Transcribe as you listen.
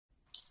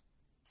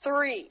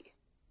3.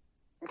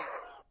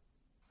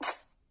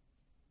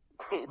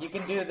 You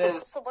can do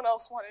this. Someone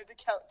else wanted to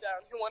count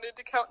down. Who wanted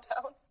to count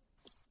down?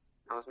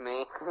 That was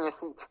me.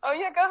 Oh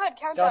yeah, go ahead.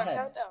 Count down.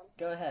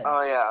 Go ahead.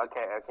 Oh yeah,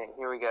 okay.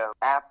 Here we go.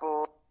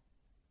 Apple,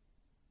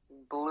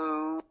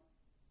 blue,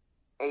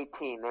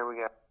 18. There we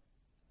go.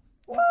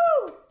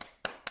 Woo!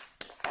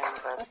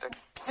 Fantastic.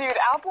 Dude,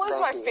 Apple is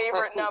my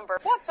favorite number.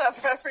 What's up,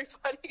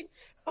 everybody?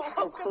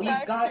 Welcome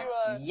back got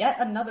to, yet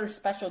another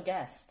special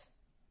guest.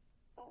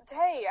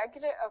 Hey, I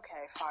get it.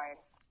 Okay, fine.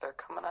 They're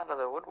coming out of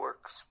the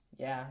woodworks.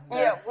 Yeah.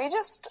 Yeah,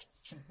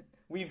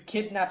 We've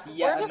kidnapped yet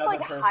we're another just,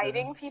 like, person.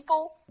 hiding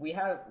people. We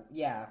have,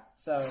 yeah.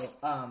 So,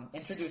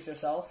 introduce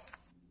yourself.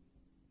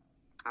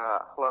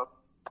 Hello.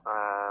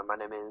 My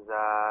name is,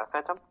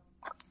 Phantom.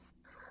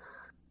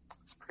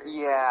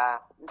 Yeah.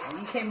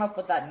 You came up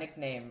with that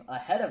nickname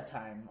ahead of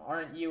time,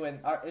 aren't you? And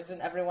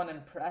isn't everyone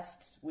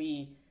impressed?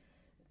 We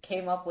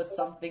came up with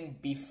something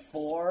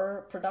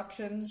before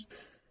production.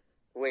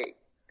 Wait,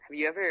 have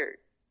you ever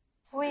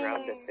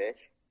drowned a fish?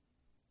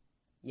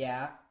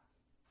 Yeah.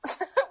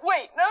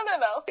 Wait, no.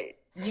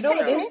 You know Hey,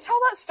 can you tell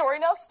that story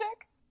now,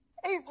 Snick?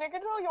 Hey,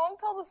 Snickerdoodle, you want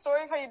to tell the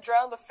story of how you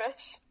drowned the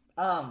fish?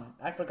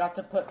 I forgot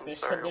to put fish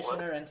sorry,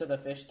 conditioner into the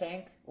fish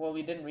tank. Well,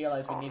 we didn't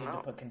realize we needed to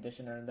put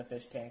conditioner in the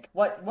fish tank.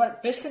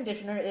 What fish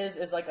conditioner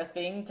is like a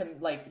thing to,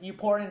 like, you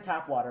pour in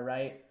tap water,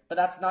 right? But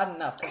that's not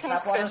enough, because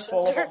tap water is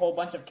full of a whole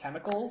bunch of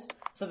chemicals.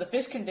 So the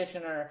fish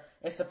conditioner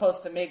is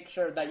supposed to make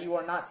sure that you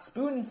are not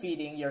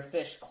spoon-feeding your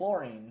fish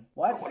chlorine.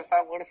 What? What if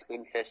I want to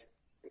spoonfish?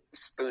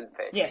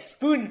 Spoonfish. Yes,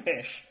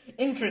 spoonfish.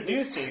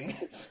 Introducing.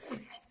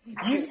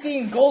 You've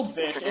seen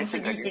goldfish.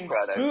 Introducing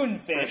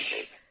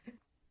spoonfish.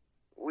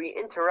 We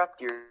interrupt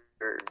your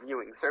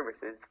viewing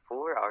services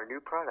for our new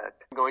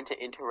product. I'm going to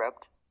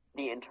interrupt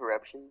the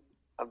interruption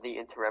of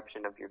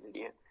your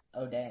video.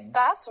 Oh, dang.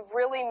 That's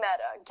really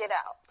meta. Get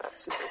out.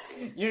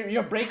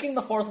 You're breaking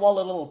the fourth wall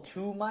a little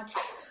too much.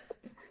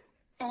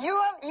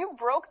 You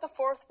broke the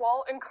fourth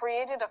wall and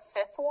created a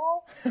fifth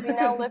wall? We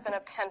now live in a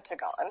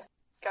pentagon.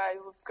 Guys,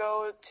 let's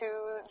go to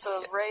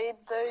raid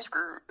the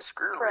Screw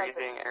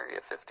raiding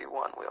Area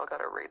 51. We all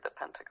gotta raid the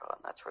Pentagon.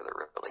 That's where they're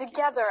really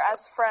together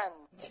as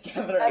friends.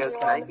 Together as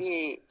Can I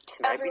be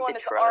everyone the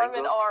is arm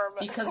in triangle? arm.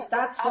 Because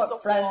that's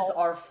what friends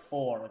are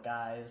for,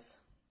 guys.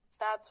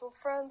 That's what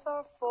friends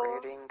are for.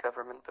 Raiding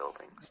government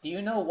buildings. Do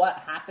you know what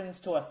happens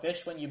to a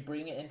fish when you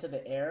bring it into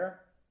the air?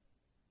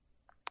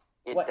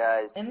 It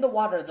does. In the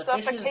water, the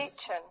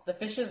Suffocation.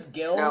 fish's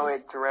gills No,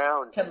 it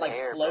drowns can, in like, the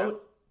air, float, bro.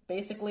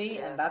 basically,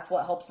 and that's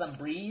what helps them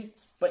breathe.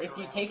 But if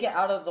you take it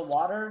out of the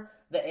water,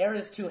 the air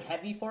is too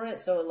heavy for it,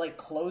 so it, like,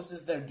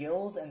 closes their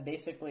gills, and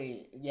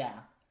basically, yeah.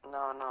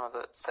 No,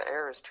 the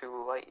air is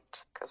too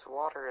light, because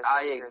water is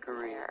I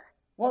agree. Than air.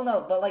 Well,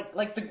 no, but,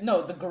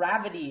 the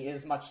gravity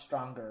is much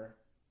stronger.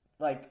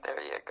 Like, there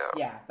you go.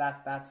 Yeah,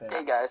 that's it.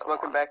 Hey guys,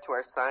 welcome back to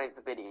our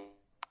science video.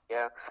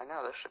 Yeah. I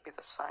know, this should be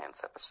the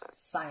science episode.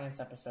 Science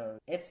episode.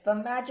 It's the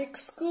magic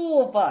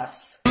school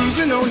bus.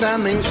 Cruising on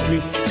down Main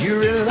Street, you're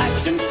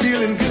relaxed and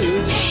feeling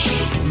good.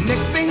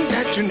 Next thing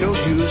that you know,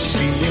 you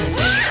see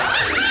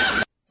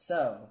it.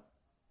 So,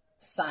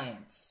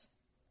 science.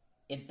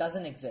 It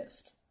doesn't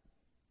exist.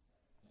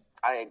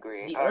 I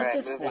agree. The All Earth right,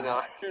 is moving flat.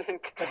 on.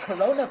 The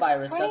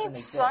coronavirus Who doesn't needs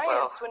exist.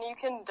 science when you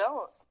can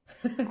don't?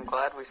 I'm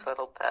glad we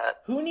settled that.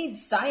 Who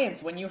needs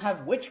science when you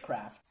have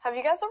witchcraft? Have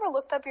you guys ever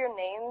looked up your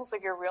names,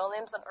 like your real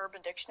names on Urban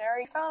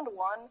Dictionary? I found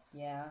one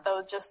Yeah. that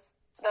was just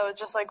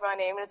like my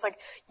name, and it's like,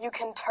 you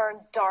can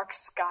turn dark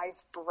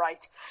skies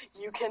bright.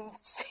 You can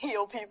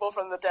heal people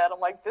from the dead. I'm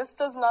like, this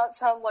does not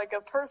sound like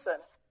a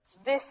person.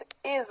 This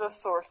is a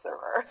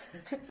sorcerer.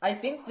 I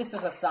think this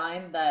is a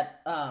sign that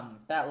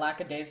that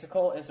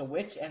lackadaisical is a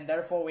witch, and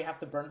therefore we have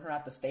to burn her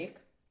at the stake.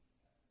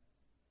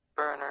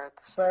 Burn her at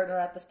the stake. Burn her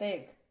at the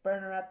stake.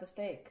 Burn her at the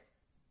stake.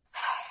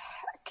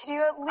 Could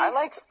you at least, I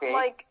like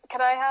steak. can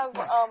I have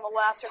a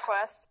last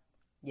request?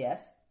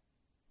 Yes.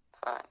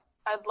 Fine.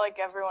 I'd like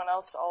everyone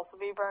else to also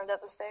be burned at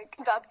the stake.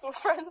 That's what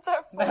friends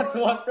are for. That's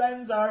what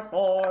friends are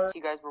for. So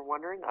you guys were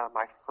wondering,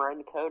 my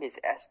friend code is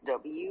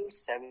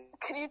SW7.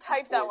 Could you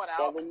type that one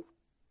out?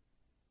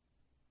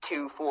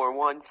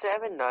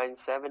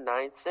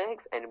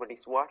 24179796.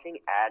 Anybody's watching,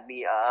 add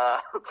me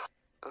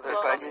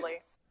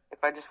Lovely.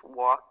 If I just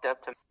walked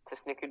up to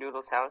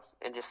Snickerdoodle's house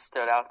and just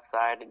stood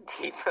outside and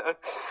Tifa.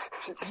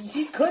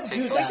 He could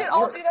do that. We should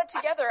all do that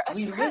together as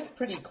We friends. live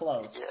pretty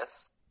close.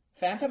 Yes.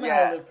 Phantom and Yeah,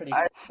 I live pretty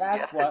close.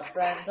 That's what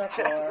friends are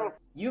for.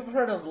 You've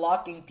heard of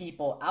locking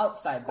people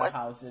outside their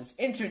houses.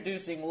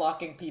 Introducing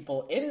locking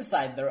people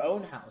inside their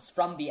own house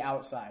from the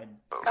outside.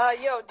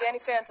 Yo, Danny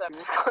Phantom. You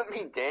just called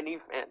me Danny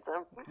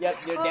Phantom? Yep,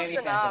 you're close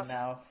Danny enough. Phantom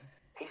now.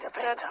 He's a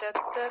Phantom.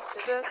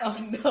 Oh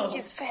no.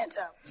 He's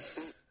Phantom.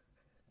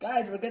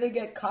 Guys, we're gonna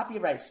get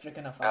copyright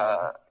stricken if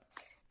I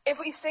If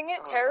we sing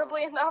it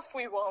terribly enough,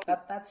 we won't.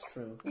 That's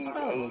true. It's He's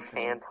probably a true.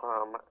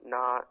 Phantom,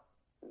 not.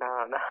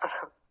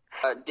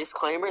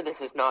 Disclaimer, this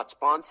is not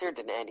sponsored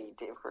in any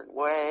different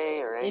way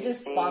or anything. It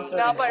is sponsored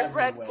Not in by every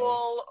Red way.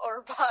 Bull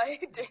or by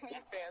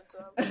Daniel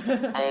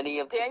Phantom. Any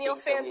of the Daniel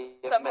things that we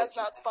Phantom have has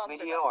not mentioned in this sponsored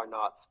video are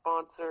not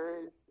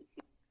sponsored.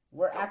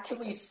 We're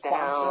actually take us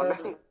down.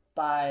 sponsored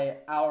by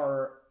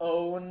our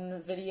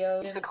own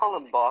videos. You should call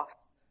him boss.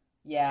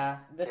 Yeah,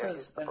 this Yeah, is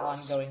he's the an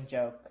boss. ongoing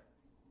joke.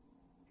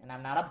 And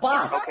I'm not a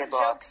boss! Okay,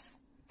 boss. Jokes.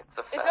 It's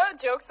a fact. It's not a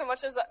joke so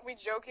much as that we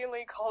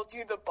jokingly called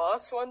you the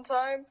boss one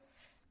time,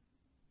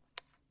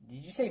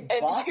 Did you say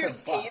and boss you or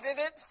bus? hated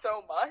it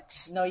so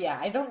much. No, yeah,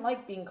 I don't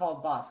like being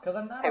called boss, because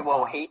I'm not Hey, a well,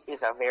 boss. hate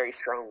is a very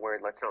strong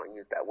word. Let's not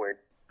use that word.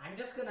 I'm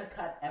just gonna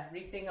cut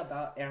everything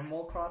about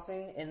Animal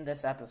Crossing in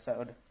this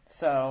episode.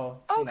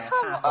 So, Oh, you know,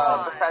 come half on.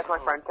 of it. Besides my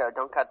friend code,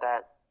 don't cut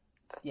that.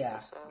 That's Yeah,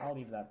 so sad. I'll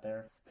leave that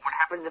there. What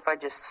happens if I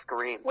just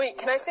scream? Wait,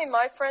 can I say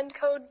my friend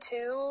code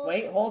too?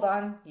 Wait, hold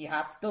on. You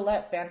have to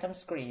let Phantom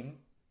scream.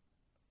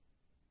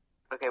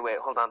 Okay, wait,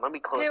 hold on. Let me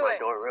close Do my it.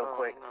 door real Oh,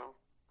 quick. no.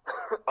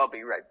 I'll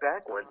be right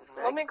back,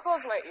 Wednesday. Let me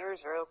close my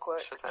ears real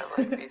quick. Should I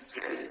like be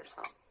scared or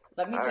something?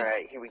 Let me just...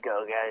 Alright, here we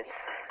go, guys.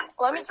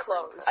 Let me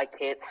close. I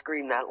can't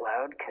scream that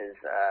loud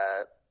because,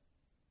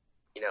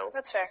 you know,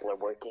 That's fair. people are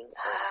working.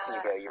 Here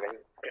you go, you ready?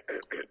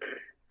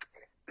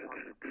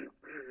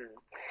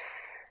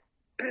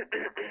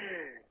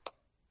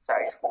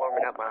 Sorry, just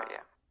warming up my,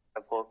 Yeah.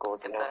 my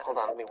vocals. Get You know, that hold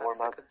on, let me that's warm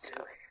the up. good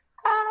stuff.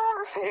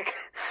 Sick.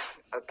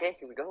 Okay,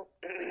 here we go.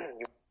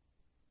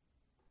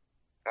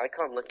 I like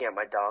how I'm looking at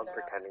my dog, No.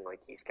 pretending like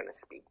he's gonna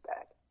speak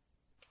back.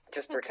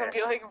 Just It's gonna pretend.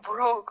 be like,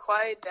 bro,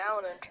 quiet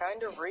down. I'm trying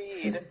to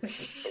read.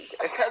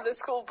 I got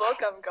this cool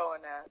book I'm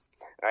going at.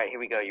 Alright, here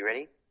we go. You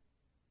ready?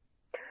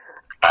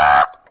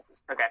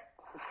 Okay.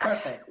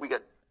 Perfect. We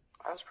good.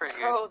 That was pretty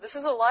good. Bro, this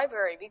is a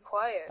library. Be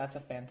quiet. That's a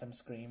Phantom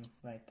scream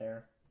right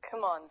there.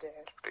 Come on, dude.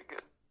 Pretty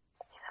good.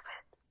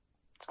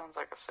 Sounds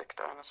like a sick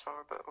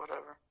dinosaur, but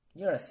whatever.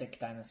 You're a sick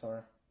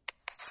dinosaur.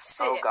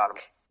 Sick. Oh, got him.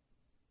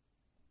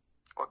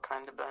 What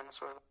kind of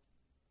dinosaur?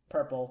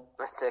 Purple.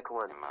 A sick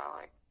one.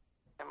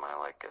 Am I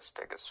like a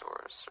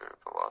Stegosaurus or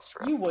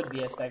Velociraptor? You would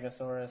be a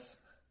Stegosaurus.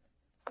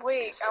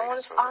 Wait, I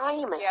want to. Stegosaurus. I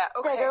am a Yeah,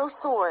 okay.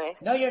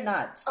 Stegosaurus. No, you're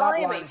not. Stop I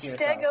am a lying to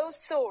yourself.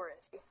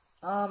 Stegosaurus.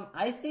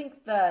 I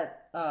think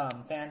that,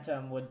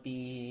 Phantom would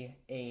be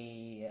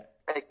a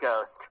A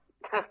ghost.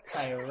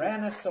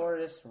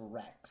 Tyrannosaurus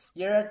Rex.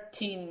 You're a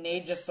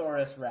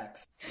Teenageosaurus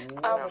Rex.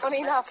 No, Funny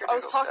the enough, I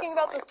was Snickerdoodle's talking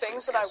about the definitely a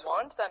things that I plesiosaur.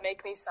 want that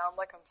make me sound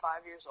like I'm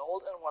 5 years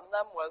old, and one of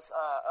them was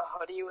a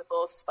hoodie with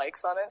little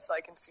spikes on it so I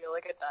can feel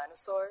like a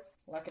dinosaur.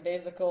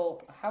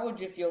 Lackadaisical, how would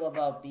you feel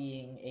about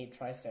being a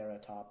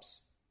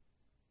Triceratops?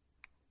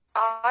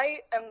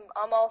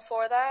 I'm all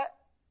for that.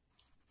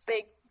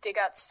 They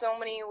got so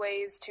many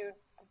ways to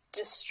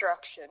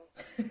destruction.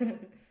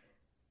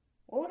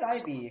 What would I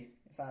be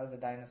if I was a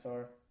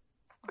dinosaur?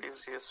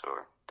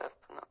 Plesiosaur,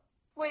 definitely.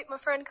 Wait, my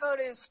friend code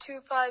is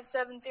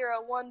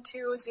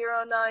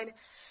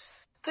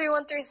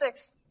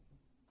 257012093136.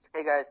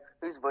 Hey guys,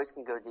 whose voice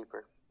can go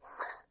deeper?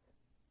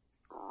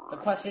 The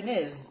question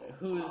is,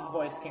 whose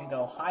voice can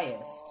go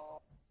highest?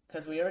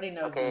 Because we already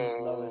know Okay.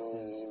 whose lowest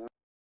is.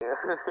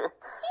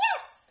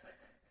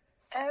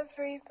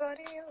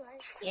 Everybody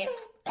likes. Yes.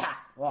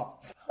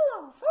 Well.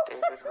 Hello, folks,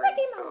 David it's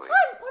Mighty Bowie. Mouse.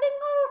 I'm putting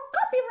a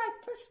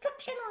copyright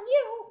restriction on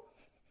you.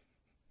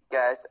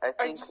 Guys, I Are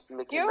think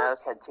Mickey you-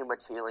 Mouse had too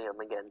much helium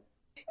again.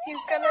 He's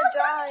gonna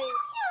die.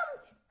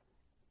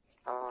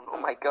 Oh no. Oh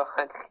my god.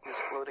 He's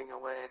floating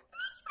away.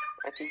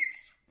 I think...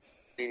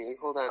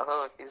 Hold on.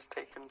 Oh, he's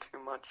taken too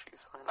much.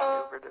 He's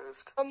finally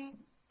overdosed. My friend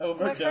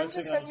Overdosing just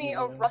on sent me a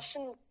helium.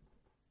 Russian.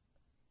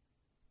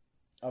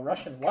 A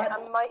Russian what?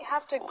 I might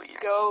have to Sleep.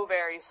 go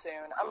very soon.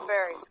 I'm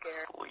very Go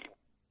scared. Sleep.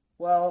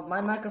 Well, my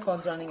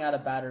microphone's running out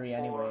of battery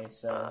anyway,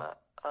 so...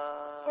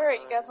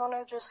 Alright, you guys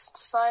wanna just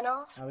sign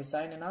off? Are we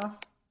signing off?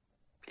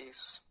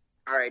 Peace.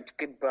 Alright,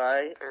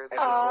 goodbye. Fare thee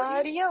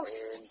everybody. Adios.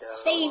 And,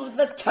 Save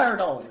the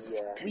turtles! yeah.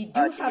 We do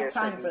Here, have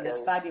time so for you this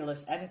guys-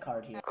 fabulous end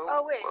card here.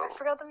 Oh wait, I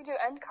forgot that we do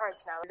end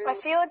cards now. I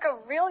feel like a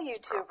real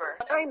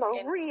YouTuber. I'm a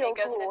And real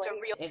make us into boy.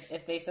 real.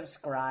 If they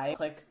subscribe,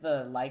 click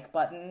the like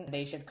button,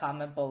 they should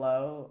comment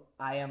below,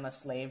 I am a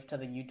slave to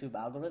the YouTube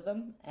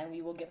algorithm, and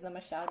we will give them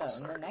a shout out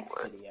in the next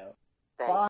What? video. Thanks. Bye!